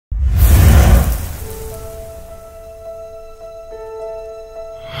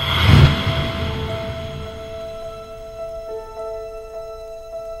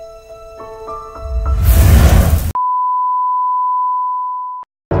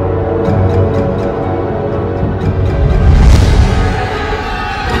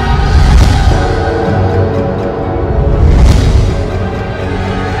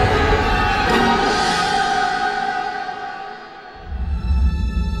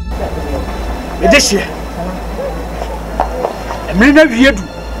this year. A minute of you.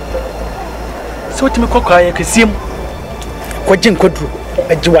 So to me, I can see him. Quajin Quadru,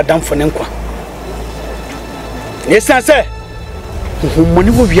 a Jewadam for Nenqua. Yes, I say, money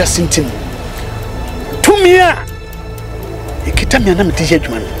will be a sintin. To me, you can't me a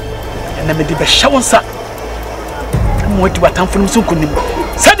judgment, and I made the best shower, sir. I'm waiting to attend from Sukunim.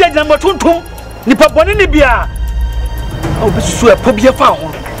 Sadia number 2, Nipa Bonibia. Oh, this is a pobia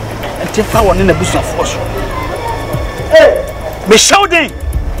found and take power in the bush of force. Hey, be shouting.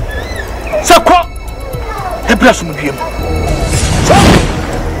 So, what? The bless will be him.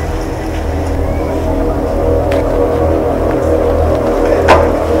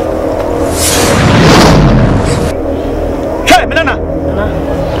 Hey, Menana.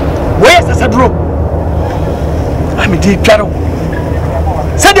 Where's the Sadro? I'm a deep carol.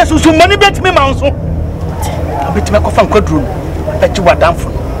 Said there's some money bet me, Mouse. I'll bet me a coffin quadroom. Bet you were down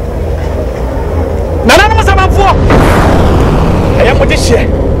for. Nana was about 4. I am what this year.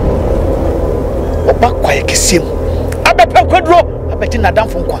 Back quiet kiss him. I bet a quadro. I bet in a damn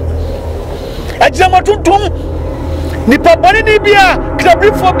phone. I jam to Tom. Nipa Bonibia,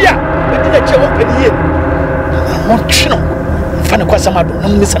 Clabiphobia, but in a chair open here. I want to know. Find a Quasamado, no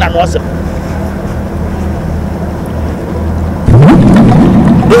miss an awesome.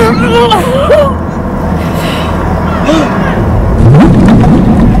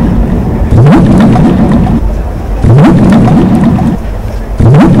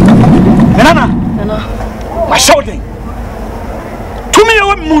 Nana, my shouting. To me, a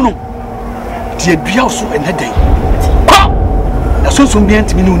moon. Dear Biaso and her day. Come! That's so soon being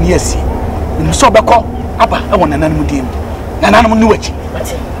to me, no near sea. You saw back up, I want an animal game. An animal knew it.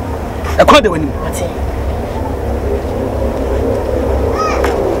 I called the winning.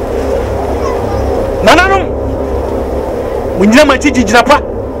 Nanano, when you might teach Japa.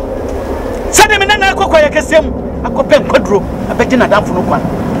 Send him in an aqua, I can see him. I could pen quadro, I bet in a damn for no one.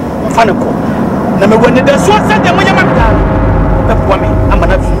 Fanaco. Number one, there's one sent them when you're not. But woman, I'm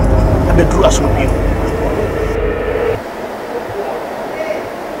an avenue. I'm a true as with you.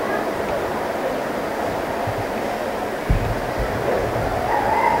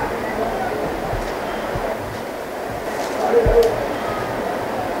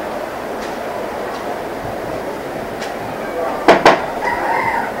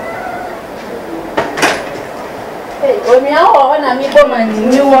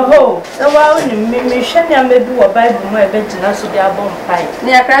 You were home. So, I only shall never do a Bible, my bed, and also the album pie.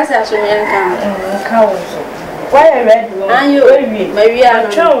 Near Crassus, council. Why I read you, and you, Maria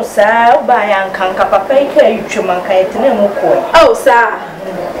Jones, sir, by Akan, Papa, you chumanka, oh, sir.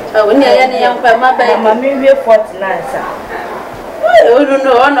 Oh, when you're any young mamma, maybe a fortnight, sir. Oh, no,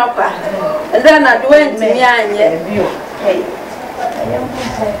 no, and then I went to me and you. Hey, I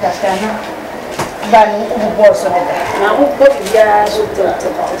am Ban boss of it. Now, who put ya so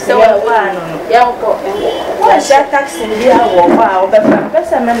one? Young pop. Why shall taxi the hour? But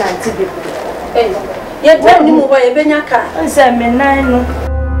best a man and to be. Yet, tell me why a benaka. I said, men,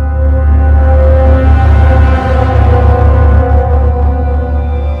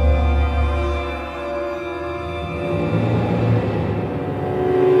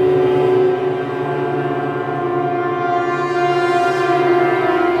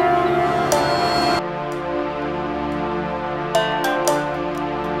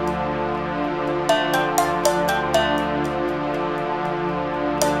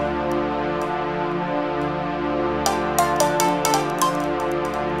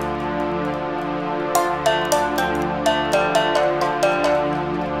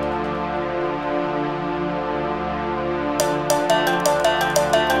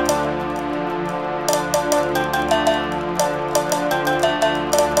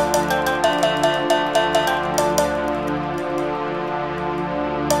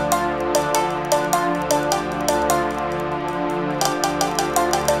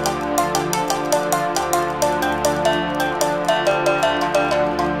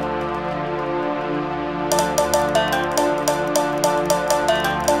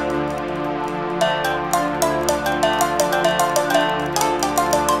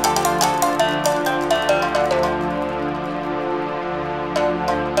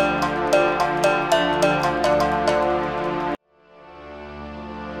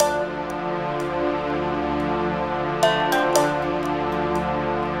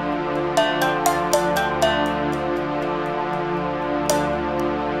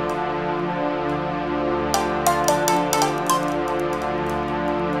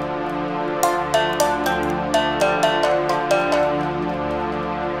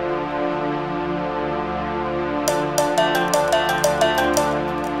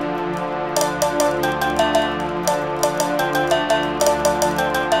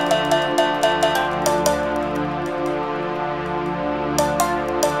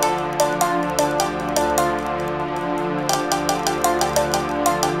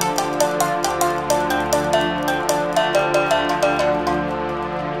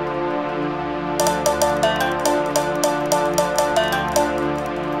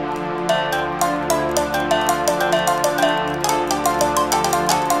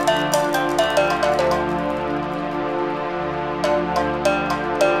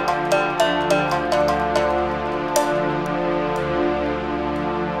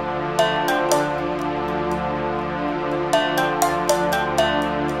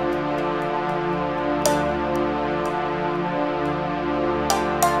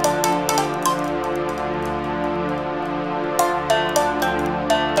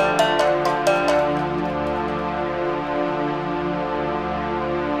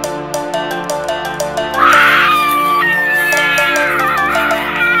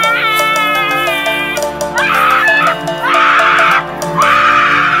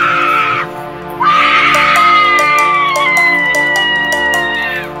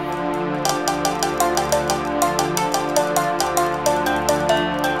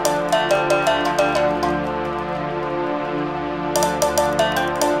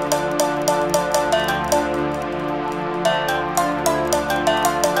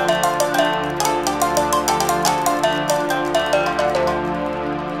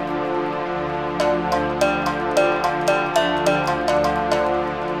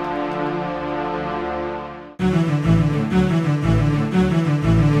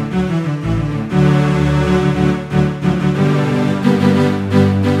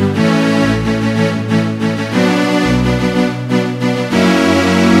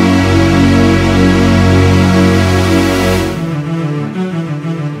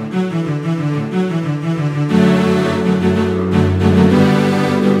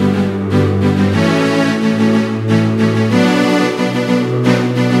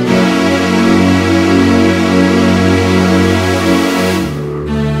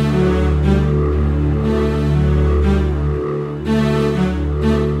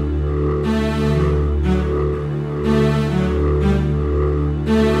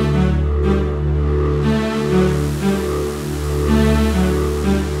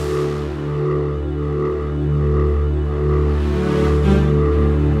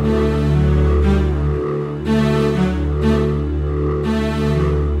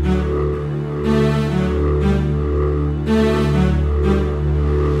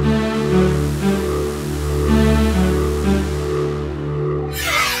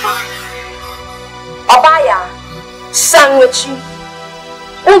 Achi.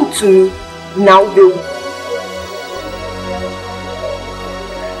 Unto now will.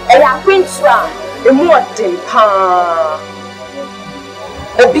 And I went to a more than pa.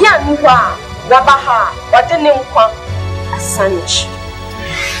 Obianwa, Wabaha, what the name Kwa Asante.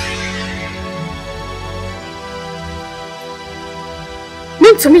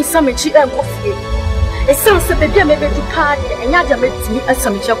 Mean to me, some chi and coffee. It sounds like the dear may be party and Yaja made to me as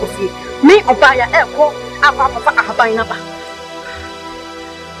some coffee. Me or buy a airport, a papa, a habinaba.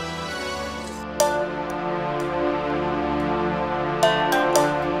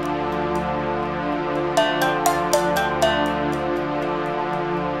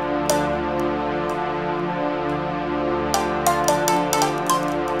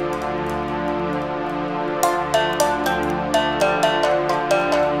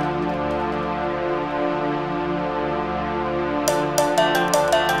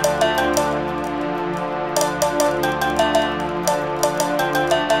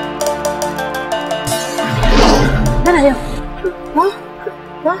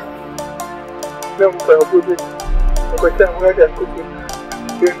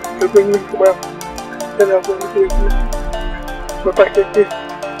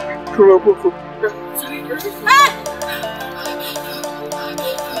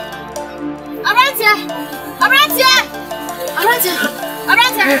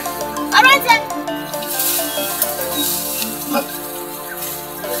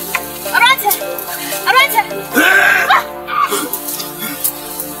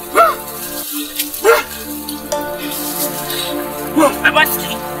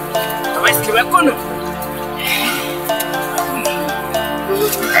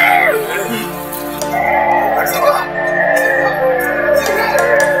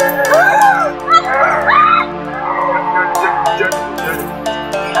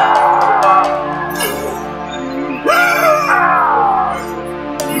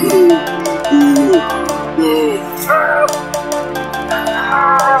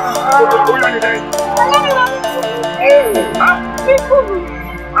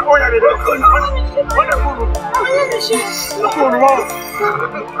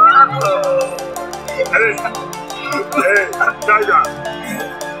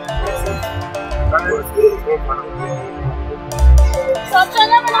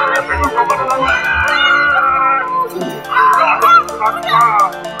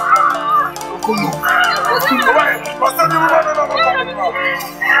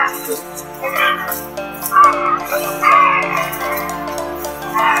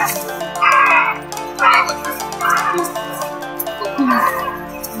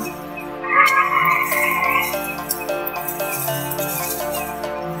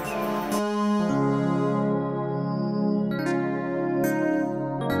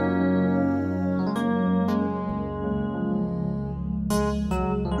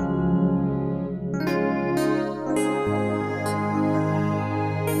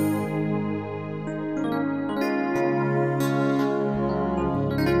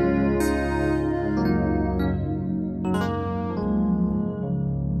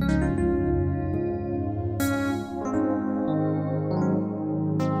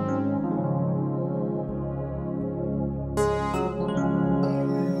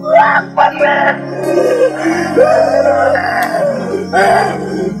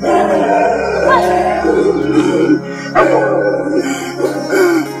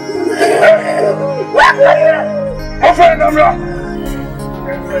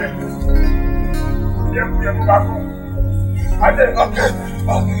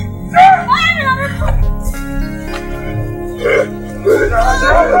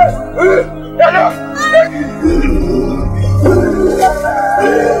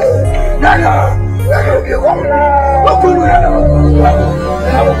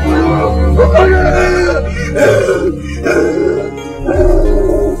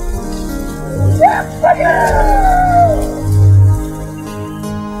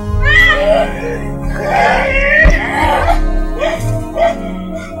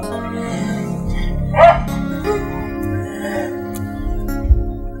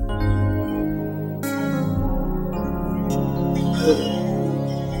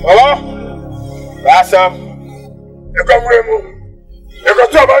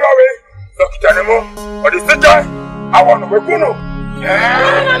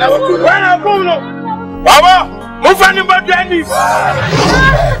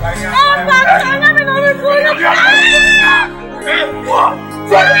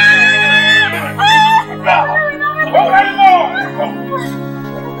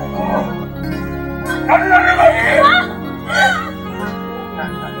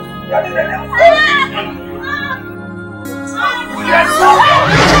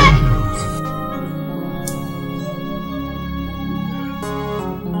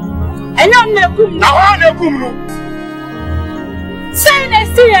 And you're not good. Now, I'm not good. Say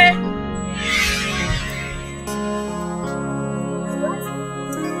next year.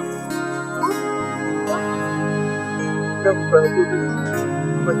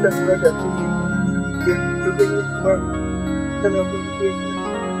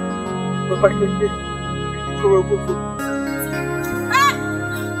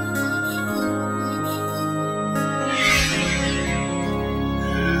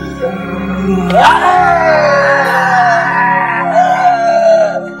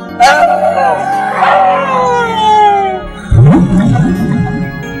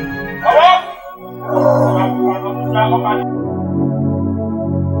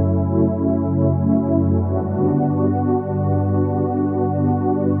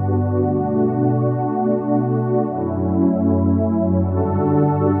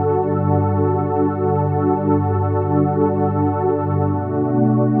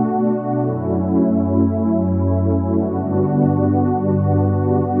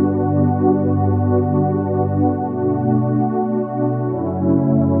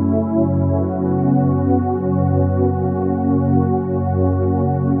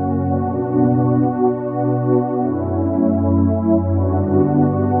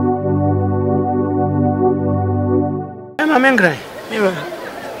 Mengre,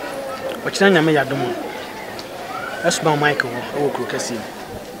 what's name? I don't that's my Michael or Crocassi.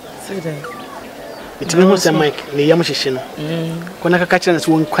 It's almost a Mike, the Yamashin. When I catch us,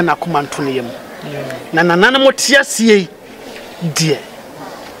 one can command to him. Nana, what yes, dear.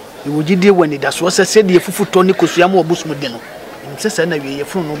 You would dear when it does was I said the Fufu Tony Cosiamo Busmodeno. And says, I know you're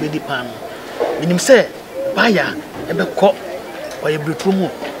from nobody pan. When him say, Baya, a bit caught or a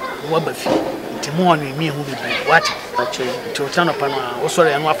brutal Wabafi. Timon, me who be what? To turn upon also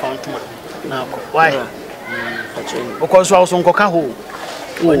and what found to now. Why? Because I was on Cocaho.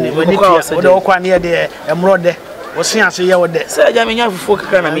 When you go near the emerald, was seen as a year with that. Sir, I mean, you have folk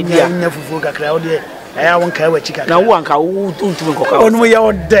media, never folk a crowd there. I won't care what chicken. Now, one can do to Coca when we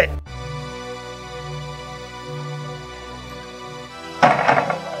are dead.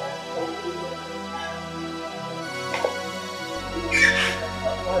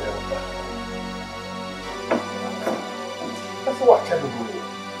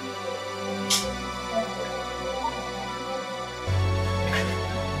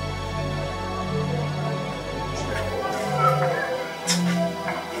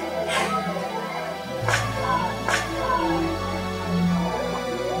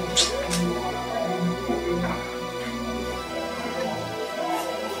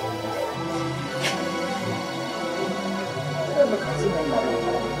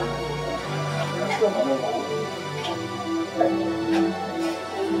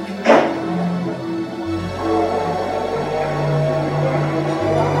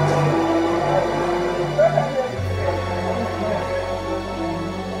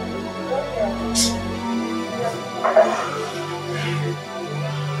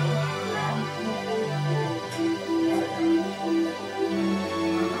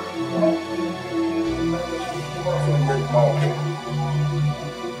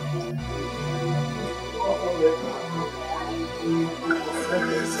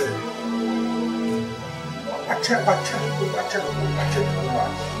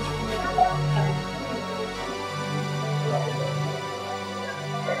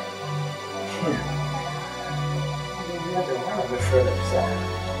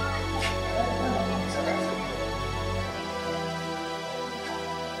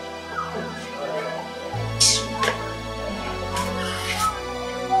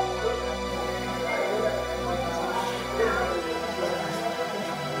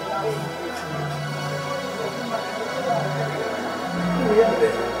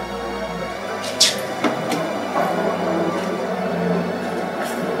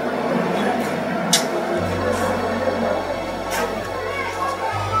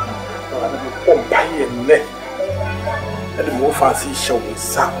 Fancy showing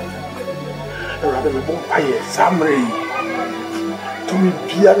some. Rather, we won't pay a summary to me.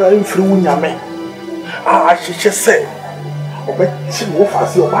 Pierre in Frunyame. Ah, she just said, oh, but she won't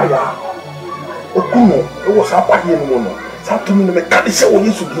fancy your buyer. Oh, Kumo, it was a paying woman. Something in the mechanic show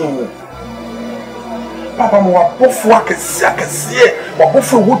you to do. Papa, more both work as see, but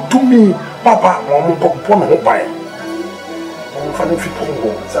both would to me. Papa, Mamma, upon her buy. I'm funny if you don't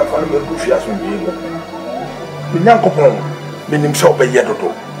go, some funny little fias from you. The young couple. Meaning so be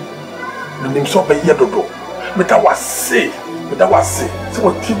yedodo. Meaning so be yedodo. Me that was say. So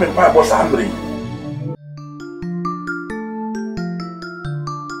what team and Bible was angry.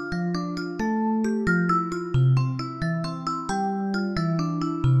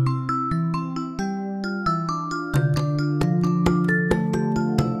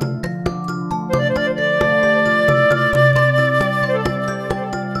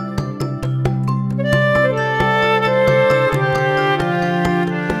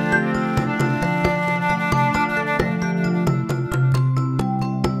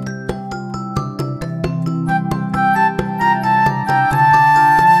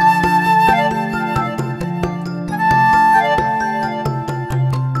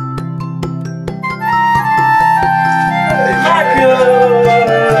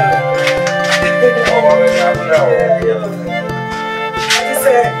 Oh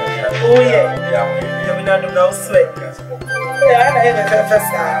yeah, you don't know sweat. Yeah, I have a first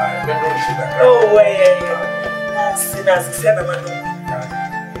time. Oh yeah. See, that's the same amount.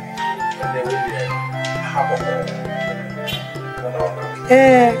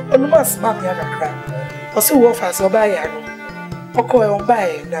 On must mammy have a crack. Or so offers or buy a okay on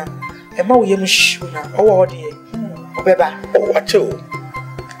buy now. And my young shoe now. Oh dear. Beba. Oh, what you?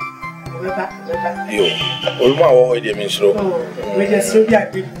 You. All my old dear Miss Rowe. We just look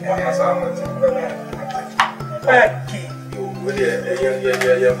at it.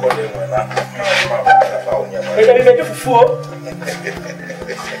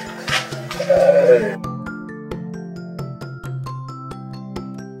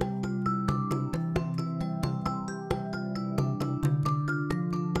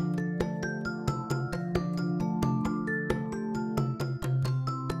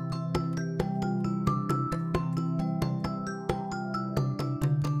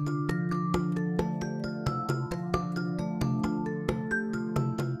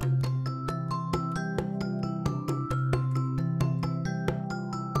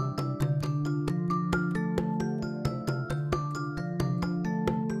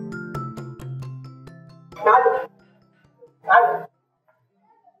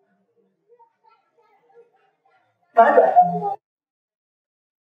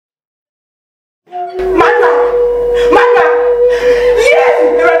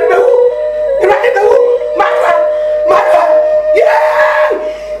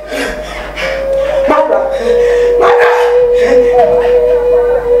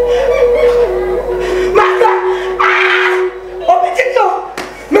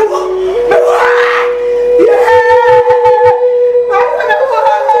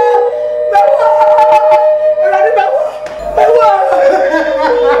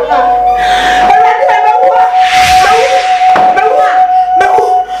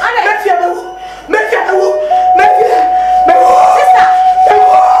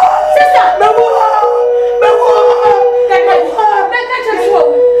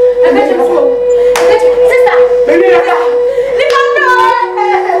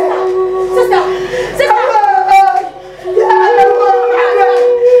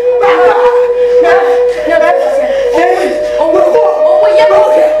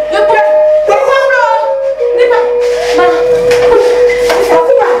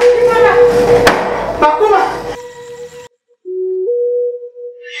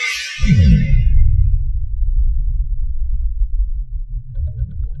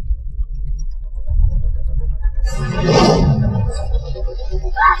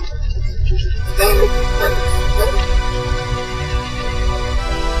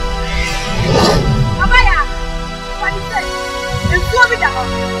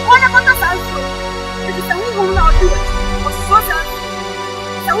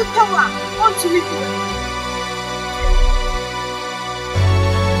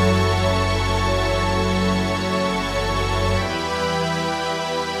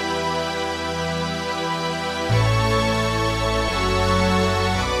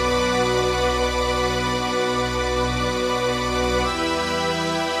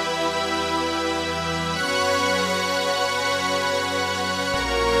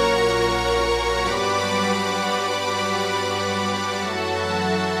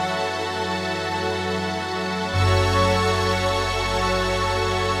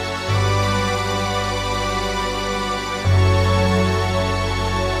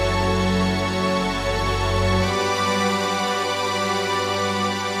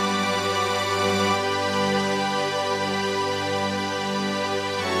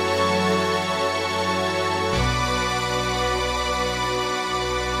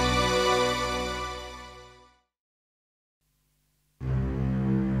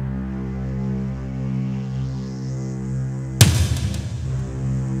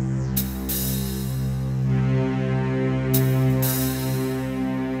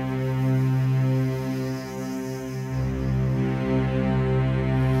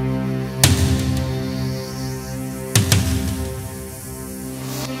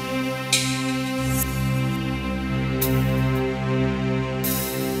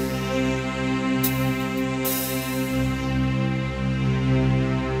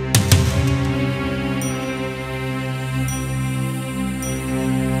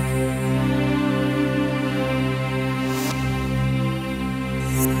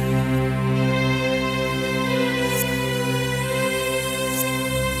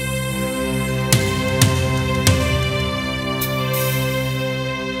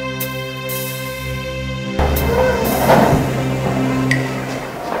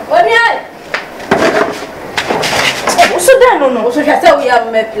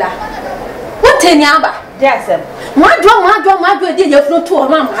 am mepla. What any aba? Yes, sir. My did you flow to a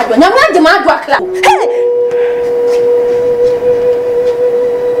mamma? I don't know the mad club.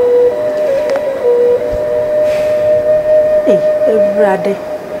 Hey, brother.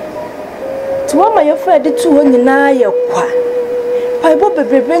 To one my afraid the 2 on your qua. Piebo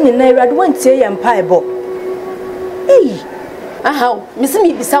be bringing naira, I won't say I'm piebo. Hey, how, Miss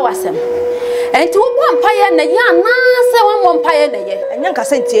Me be sawasem. And to one pie and a young man, one pie and a year. And young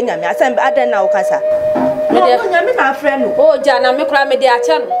Asante, I send other now, Casa. No, my friend. Oh, Jana, me cry me dear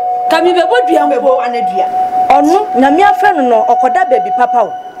channel. Come you be what you am able and a dear. Oh, no, Namia friend no, or Koda baby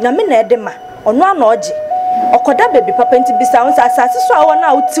papa, Namina edema, or no noji. Or Koda baby papa to be sounds as I saw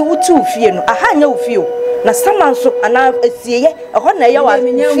now 2 fear, a hang of few. Na someone so and I see a honor yawa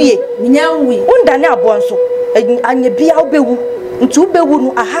fear. Minyawi, Undana bonso, and ye be out bewu, and 2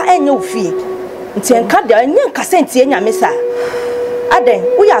 bewu, a hang of fear. Nti kada anya kasenti nyame sa aden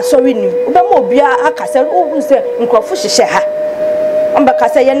wo ya sorry ni wo be mo bia akase wo se nkrofo hihye ha amba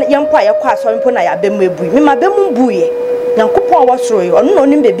kase yempa ye kwa sorry mpo na ya be mu ebu me ma be mu buye nyankopon wo soro ye ono no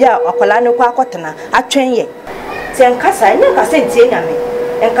nim be bia akola ne kwa akotena atwen ye ti enkasa anya kasenti nyame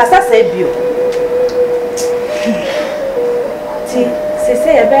enkasa sa bio ti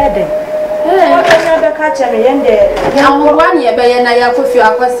sese ye be den wo anya be ka che me yende awwa ne ye be ye na ya kofi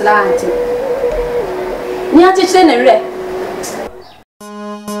akwasla anti ni ati che ne re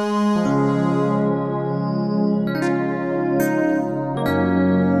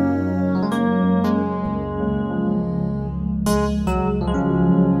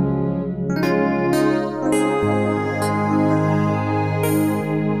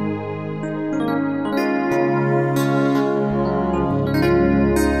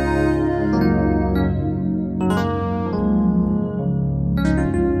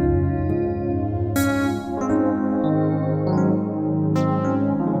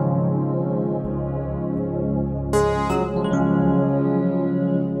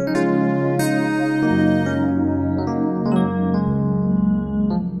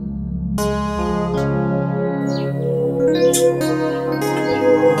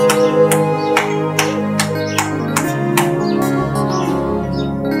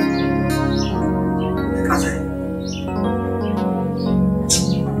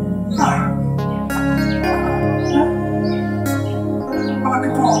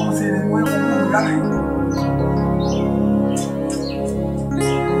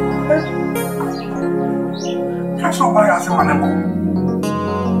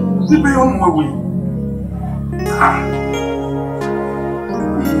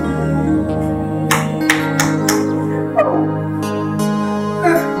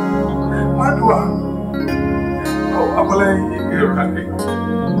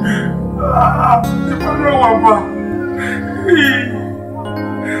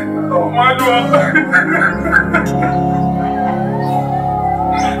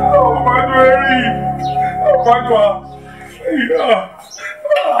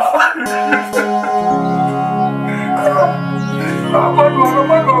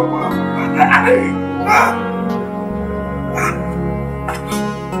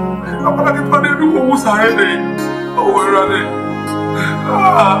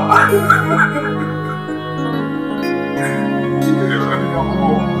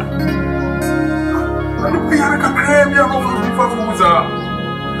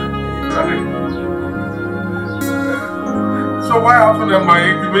So why after them my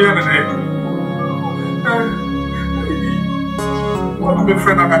 80 million a day? What a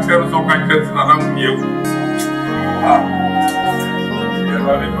friend I can tell some kind of and I'm you.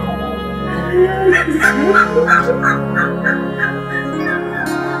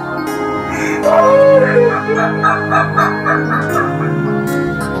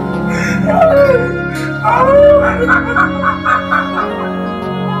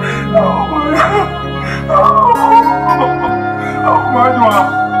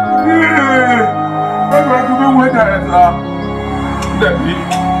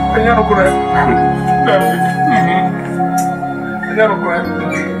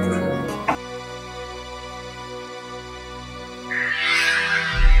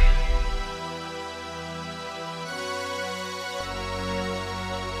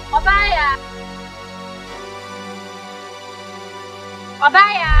 Obaya.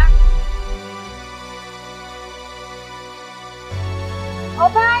 Obaya.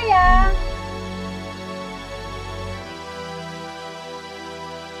 Obaya.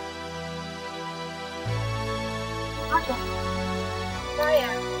 Obaya.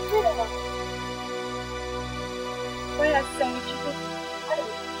 Obaya, sandwich.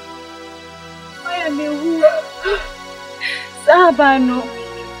 Obaya, me who? Sabano,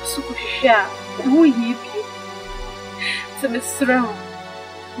 Sukusha, who ye be. To Miss Throne,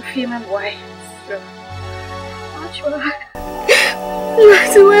 female wife. What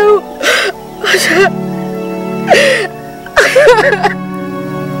well.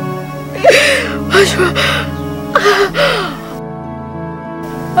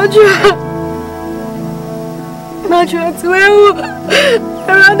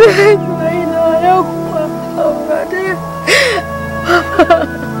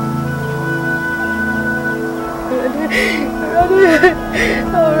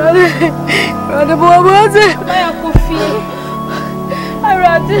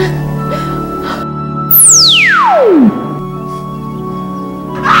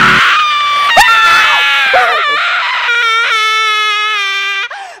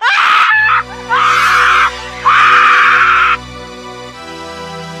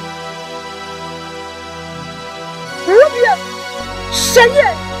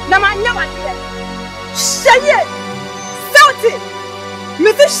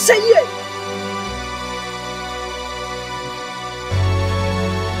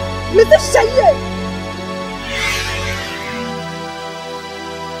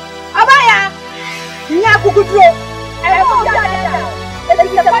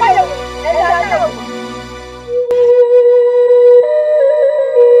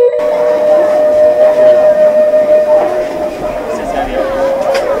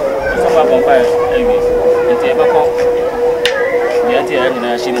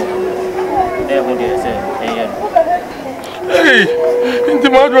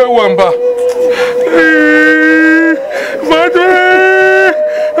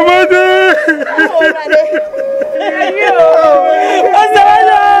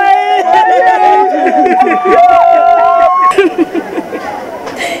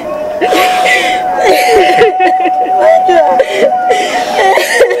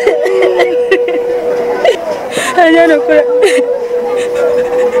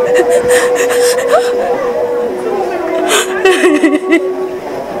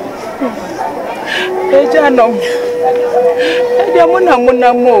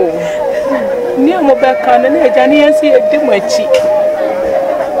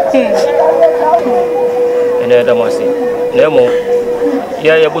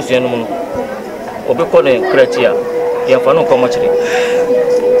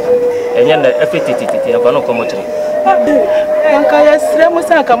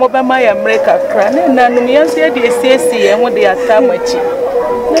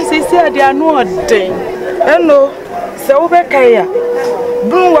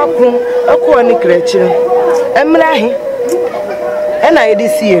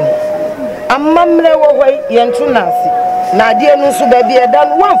 Na dia no so ba bia da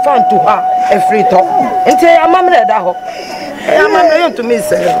no wan fan to ha e free to enti amamre da ho amamre yon to me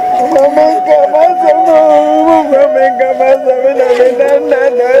say mamenga na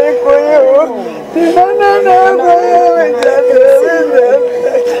ko yo na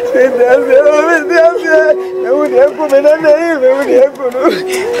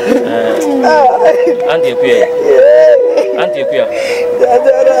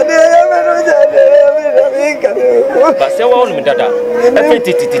But say what on dada.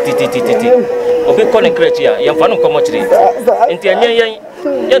 Obi calling creature, young fan come much. Into a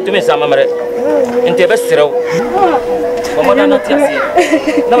yan to me some memory. Into a best zero. Commander not yet.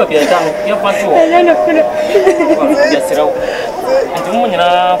 Never be a damn young fan to yes, zero. And to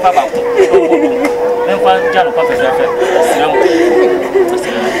Munina Papa. Then find John Papa.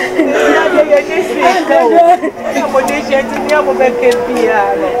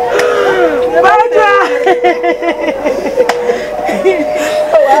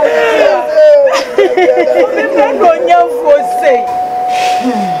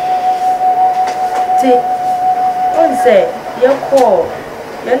 Say, your call,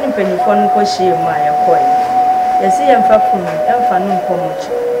 young penny phone question, my coin. You see, I'm far from much.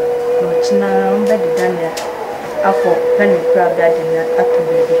 China, better than that. Apple, penny crab that did not act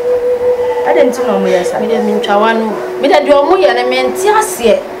baby. I didn't know me as I didn't Chawano. Me that your moya and men tears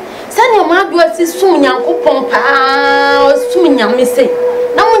yet. Send your mother was soon young pompa, soon young missing.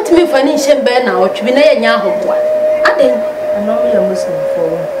 Now want to me financial bear now to be a young one. I didn't. I know you're Muslim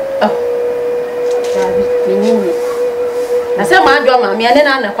for. Oh, we knew it. I said, my drama, me and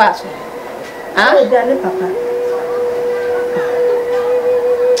another question. Ah, Papa.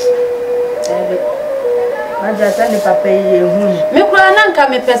 I just send the papa. Me cry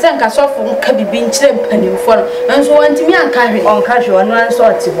and me present a soft from Cabby being chimp and you for, and so want me and carry on casual and one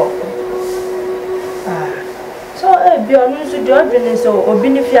sort of. So, be honest with your business or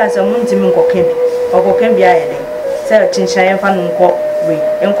benefice a mountain or can be island. say chinchan fa nko we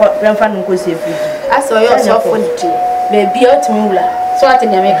enko fa nko se fi aso yo so fonti baby otimi wula so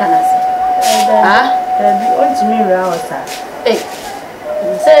atini ameka nase baby otimi wura osa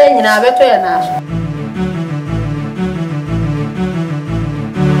say nyina beto ya na so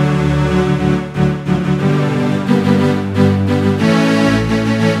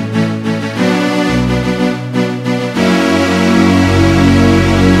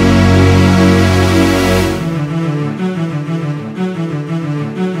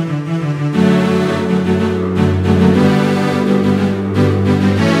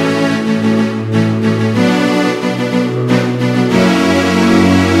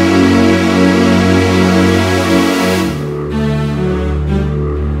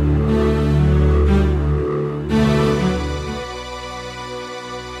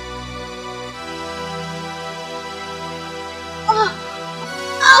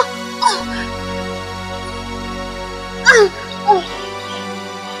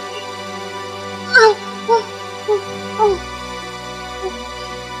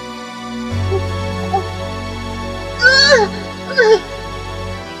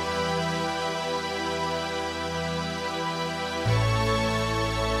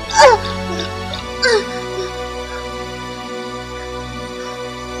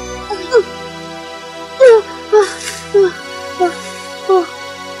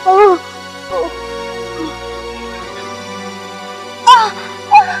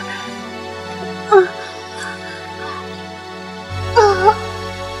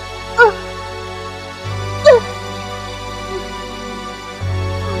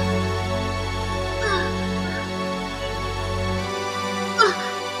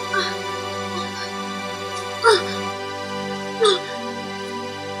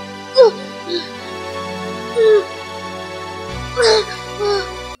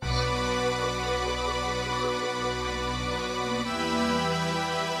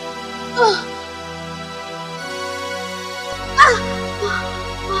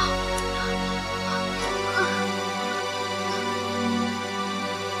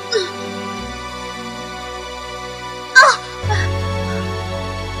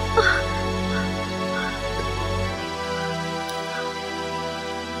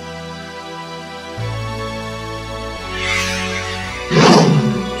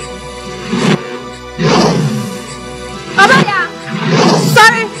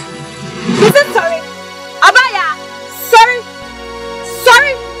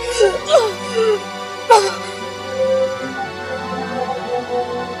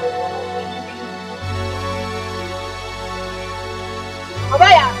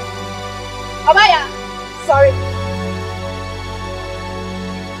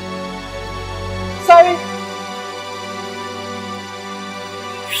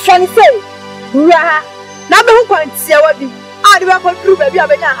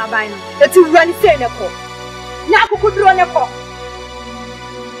Eti wani say ne ko nya akukudro ne ko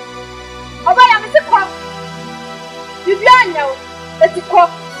oba ya meti ko bibia nya o eti ko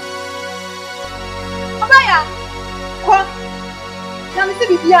oba ya ko na meti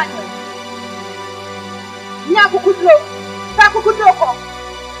bibia nya akukudro fa akukudro ko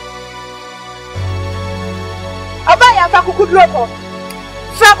oba ya fa akukudro ko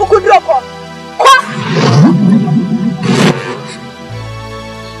ko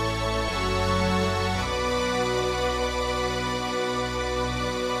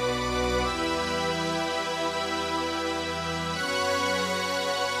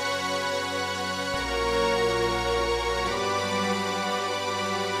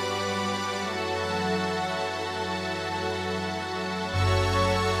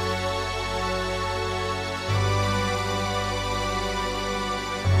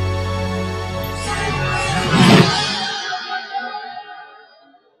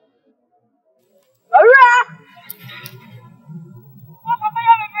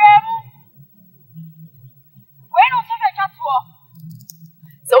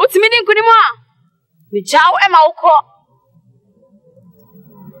Mijao ema uko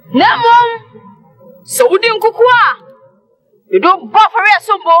Nemom So udi nkukua Yudo bofere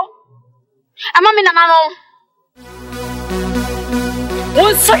asombo Ama mina nano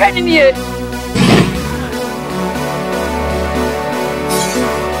Unsoke niniye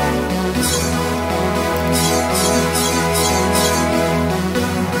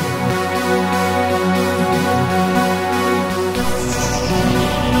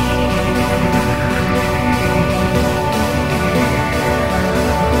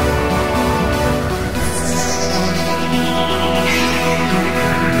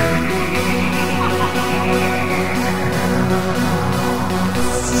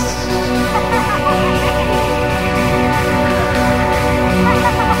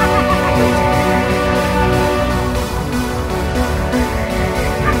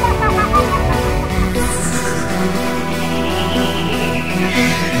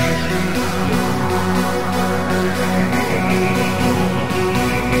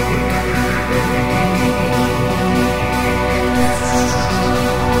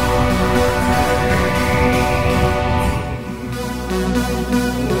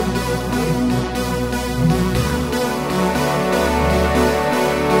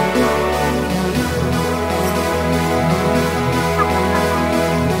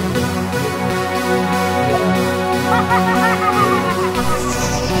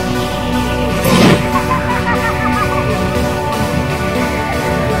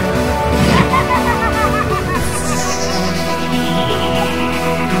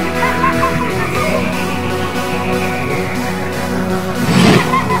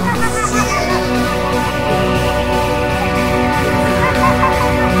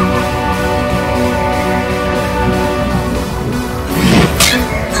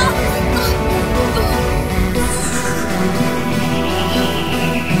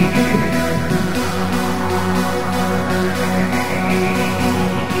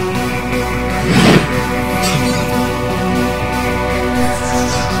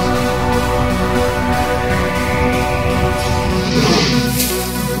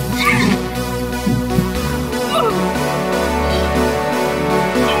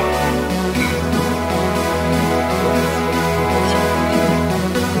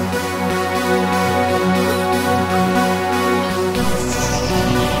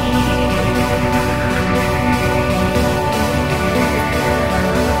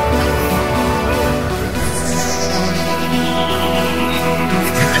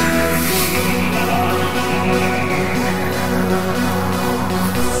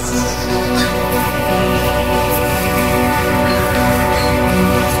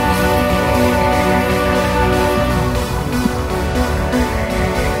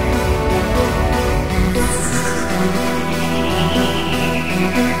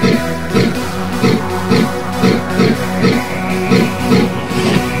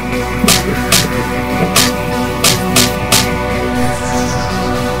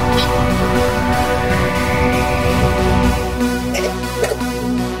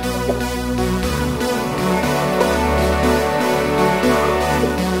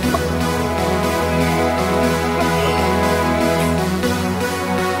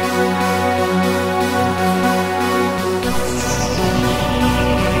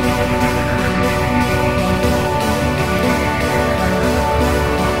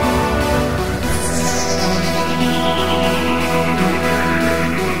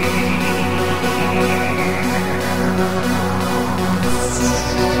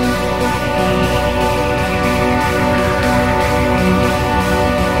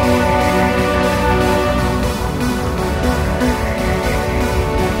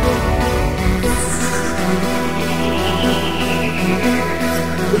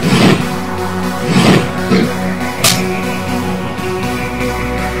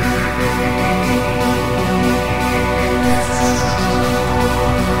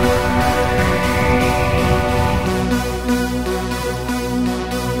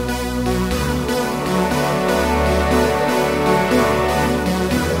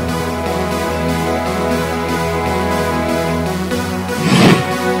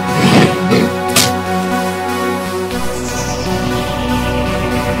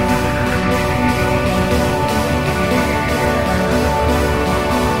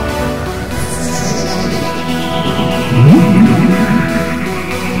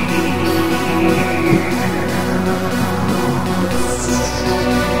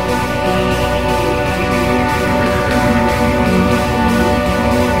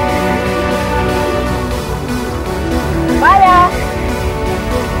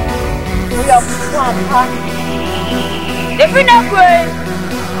If you know good,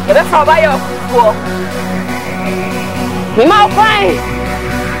 you better follow your fool. Me mau cry.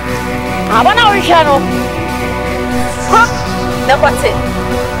 I want to channel. Huh? No, what's it?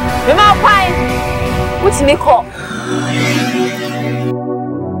 Me mau cry. What's me call?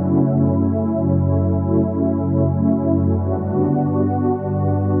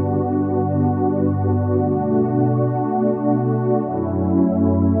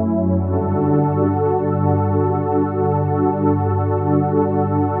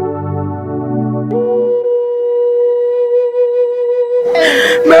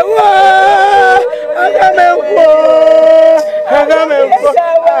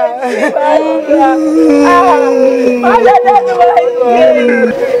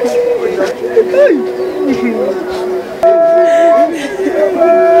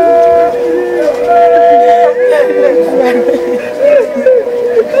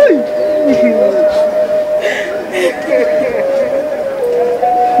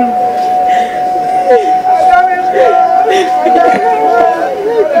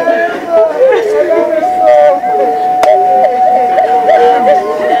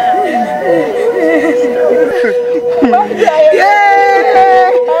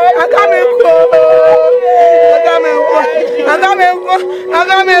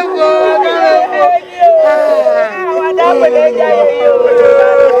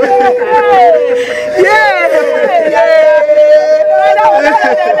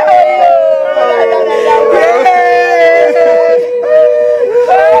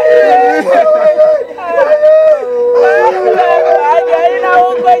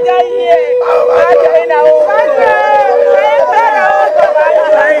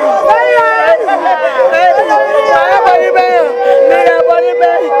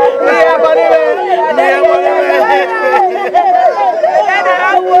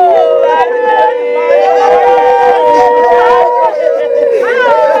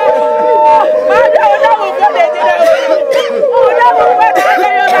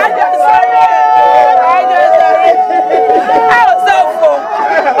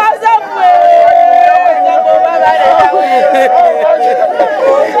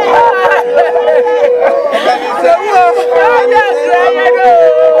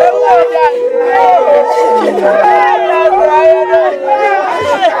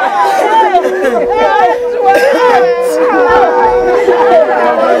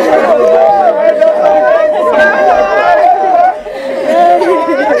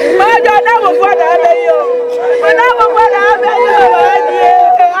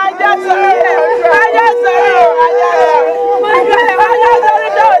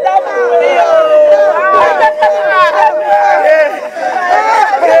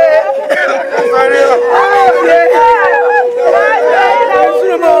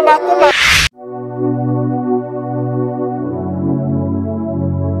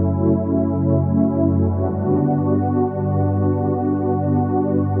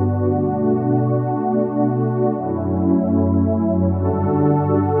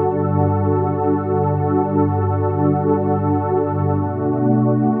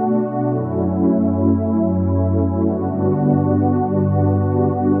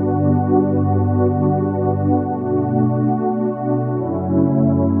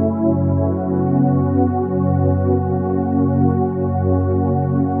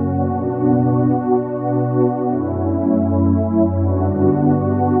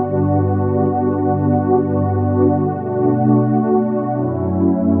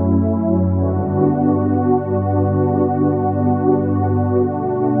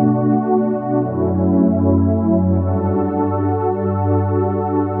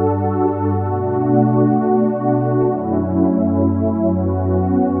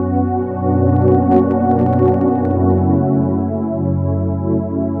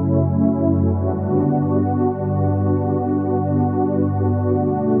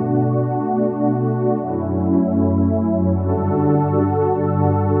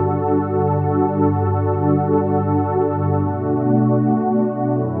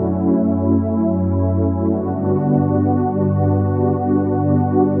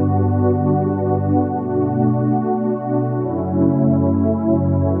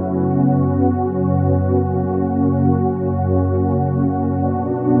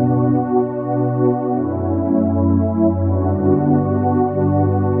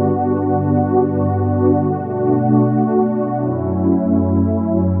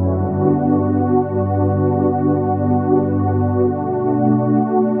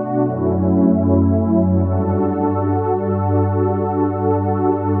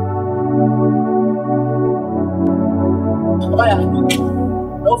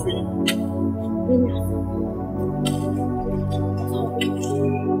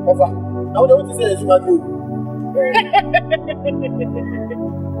 Papa, now what you say is my good.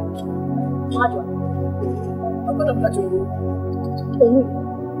 I'm going to catch you.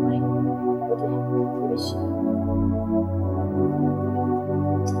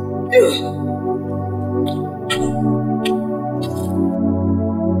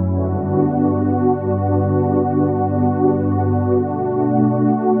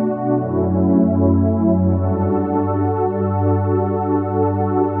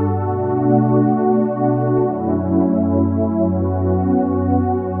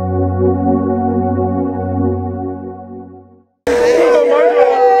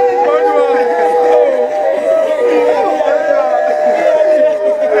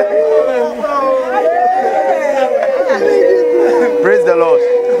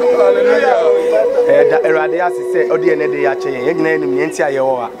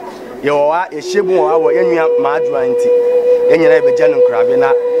 Yewa yeshemu awo yenua maadwa nti yenyina ebeja no nkrabe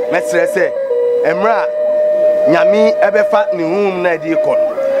na mesere se emra nyame ebefa ne hum na edi kon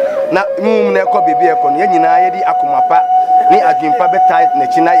na hum na ekọ bibi ekọ yenyina yedi akomapa ni adwimpa betai na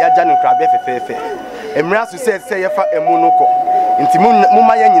china yaja no nkrabe fefefe emra so se yefa emu no kọ nti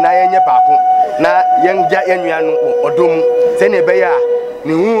mumma yenyina yenye baako na yenja yenua no odom se ne be ya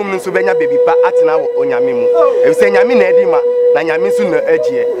ne hum nso benya bebi pa atena wo onyame mu ebise nyame na edi ma na nyame so na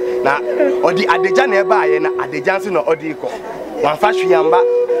agie na odi adeja na eba aye na adeja nso na odi ko wan fa hwiamba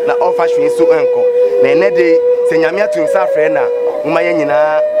na on fa hwi so enko na ene de se nyame atunsa frɛ na muma ye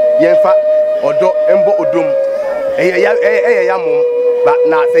nyina yemfa odo embo odom eye ya mum ba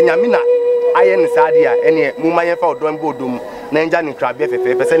na se nyame na aye ne sade a ene muma yemfa odo embo odom na enja ne krabe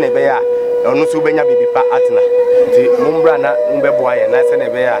fefe pese na ebe ya ono so benya bibipa atena nti mumbra na mbebo aye na se na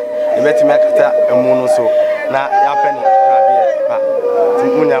ebe ya ebetimi akata emu no so na ya pɛ ne krabe pa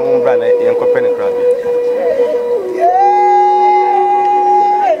munya mumbra na yenkopɛ ne krabe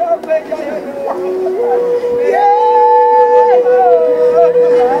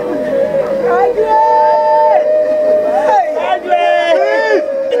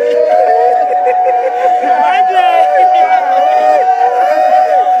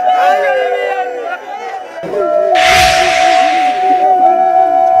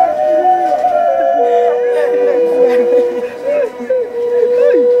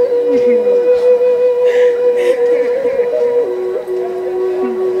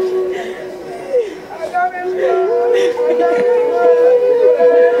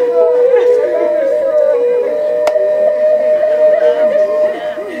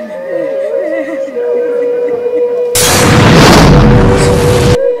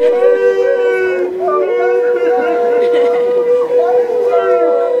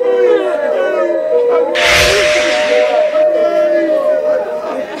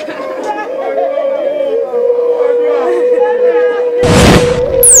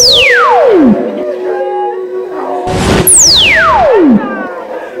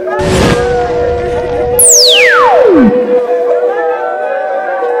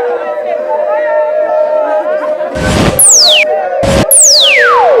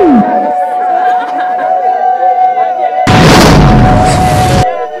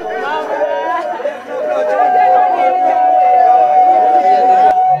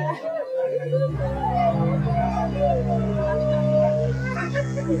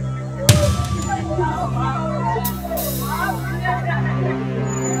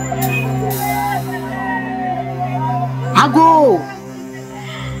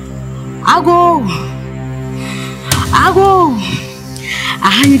Ago.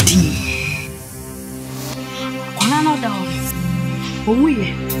 Ahaydi. Kona no da. Omuye.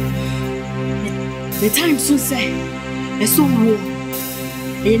 The time soon say. Eso wo.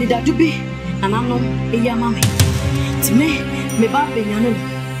 E ni dadu bi anano e ya mame. Ti me ba be nyano.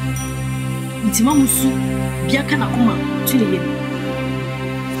 Nti ma musu bia kana kuma tuni ye.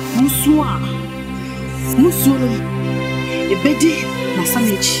 Musu a. Musu no. E bedi na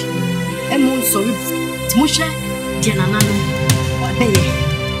samechi. E mo sorry. Ti mo hwe dia nanano. Wa be ye.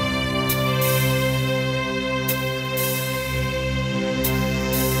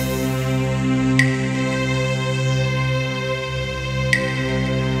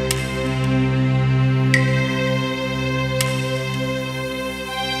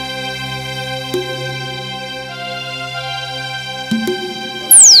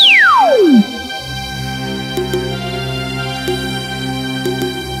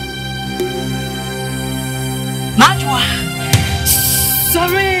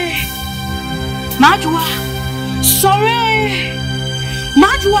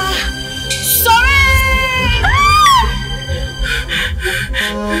 Sorry.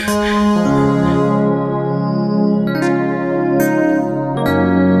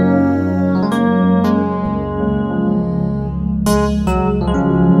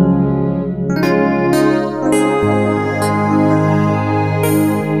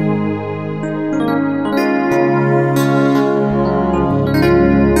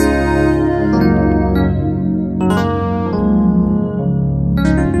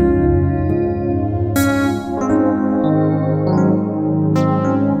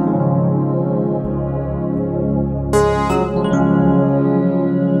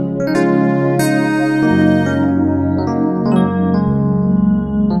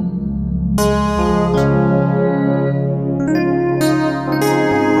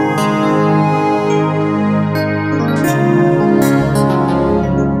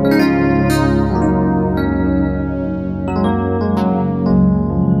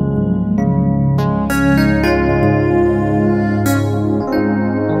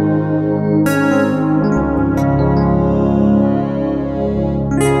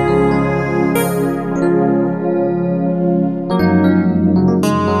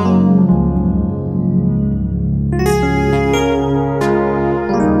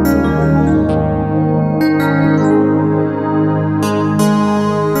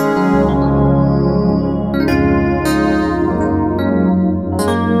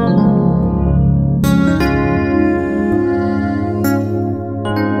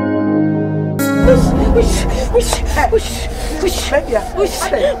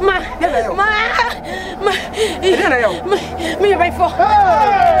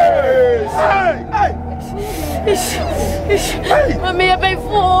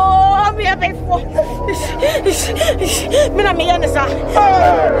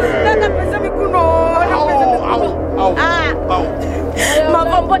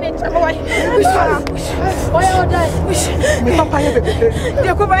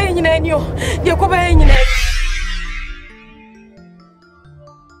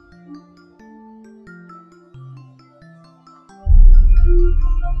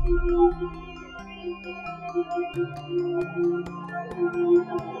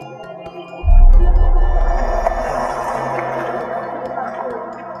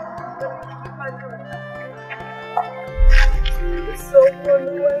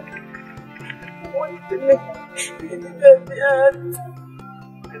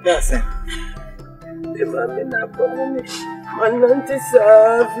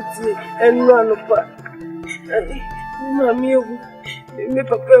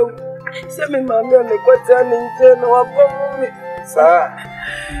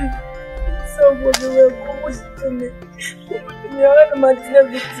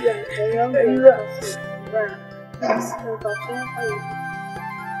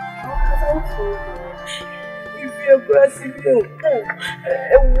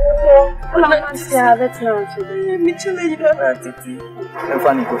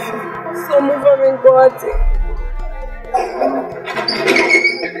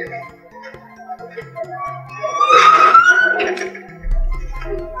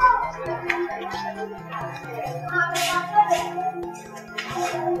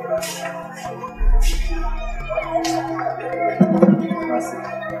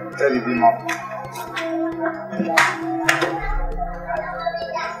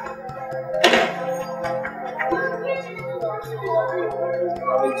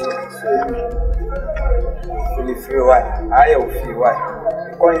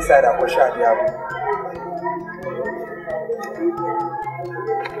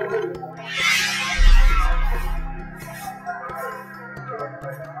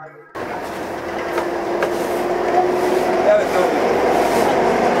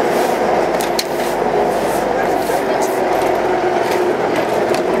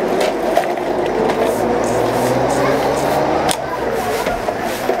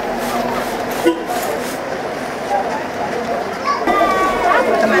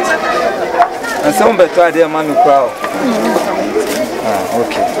 Better dear mommy crowd.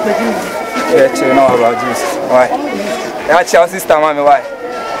 Okay. Let you know about this. Why? That's your sister, mommy. Why?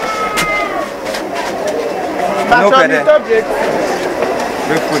 No better. Good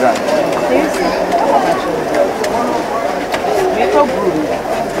food.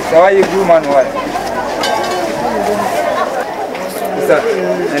 So why you do man? Why? Sir,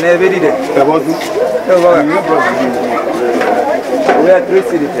 and everybody there. We are 3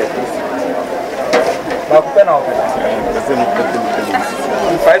 cities. Open up.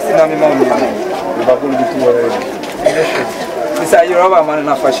 5 cinnamon money. This is your rubber man in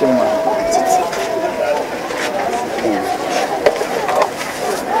a fashion man.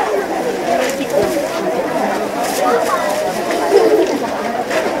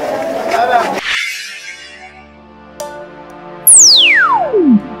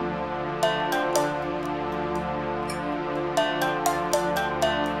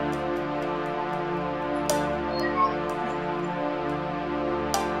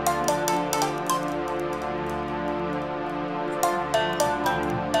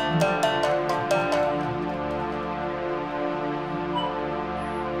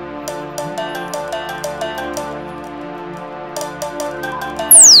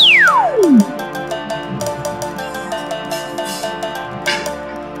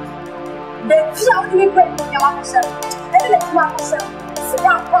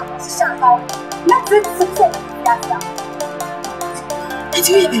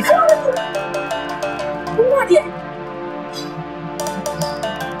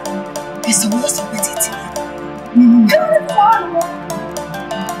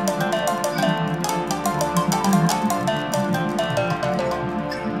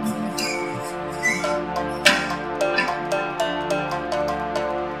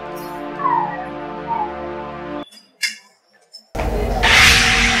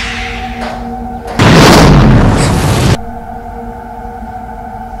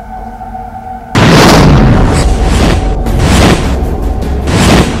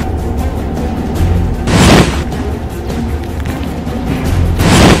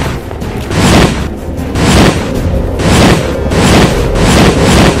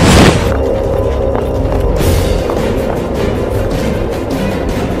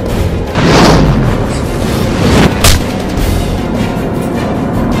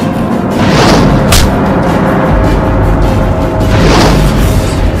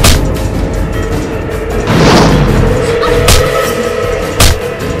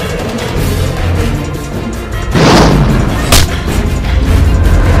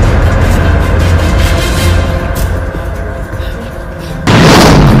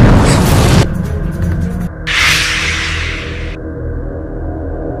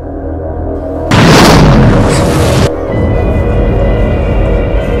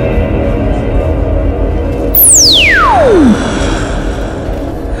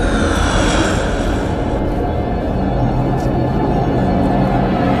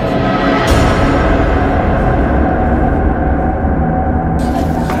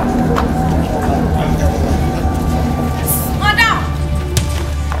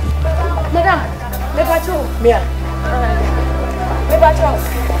 Bacho. Mia. Me bacho.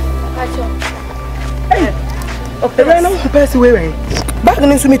 Bacho. Hey. Okay. The no pass away. Bag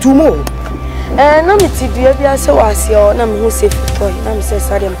ni so me too more. Na me ti dua bia se wase o na me hu safe toy na me se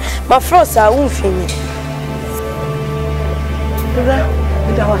sare ma frost a won fi mi. Dura,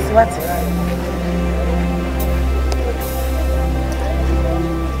 me da wase what?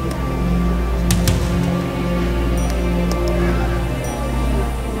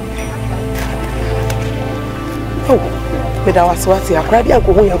 Oh, me da wase what? Akra bia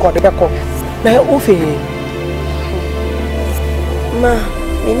ko hu yan ko de be ko. Na o fi ma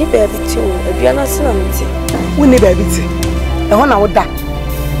mini baby too. Aduana se na mti. Wo ni baby ti. E ho na wo da.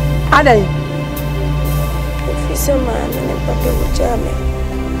 Adan. Ofisa ma na papa wo jame.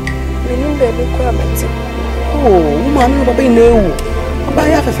 Mini baby ko amti. Oh, wo ma no baba ina ewu. Baba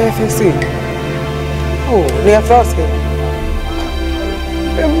ya fefe se. Oh, ne afrost.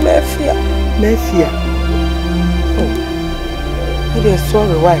 Mafia. Mafia. Oh. You dey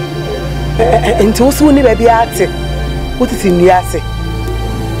sorry why? Enti wo so ni baby ate. What is in the assay?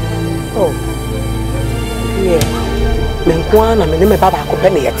 Oh, yeah. Menkwana, me name Baba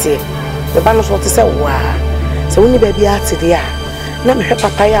Copeni yet. The banner sort to say, wow. So when you baby at the air, na me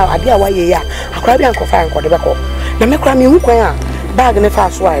papaya, I dear why ye are. I cry and coffee and Quadebaco. Na me cry me who bag in the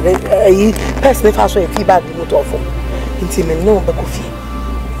fast way, a person if I saw a tea bag would offer. Intimate no bacofi.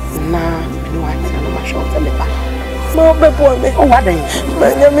 Nah, no, I tell my short and the back. No, before me. Oh, what then?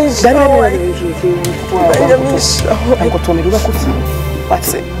 My name is I got to me,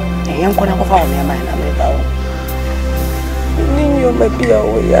 what's it? A young one of our mind. You may be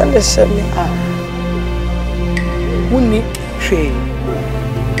away, understand me. Wouldn't she?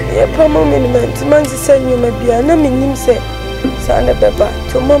 A permanent man said you may be an enemy, say, Sanda Beba,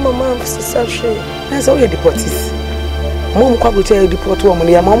 to Mamma Mam's sachet. That's all your deportees. Mom, come to tell you deport woman,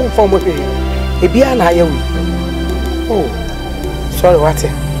 your mom from with you. A beer, oh, sorry, what?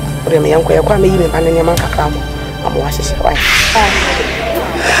 But I'm young, I can't even find any man. I'm watching your wife.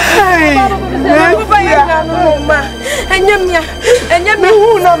 Hey, and you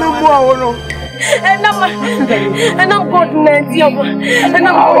who know no more. And I'm good, Nancy. And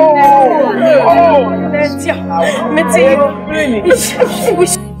I'm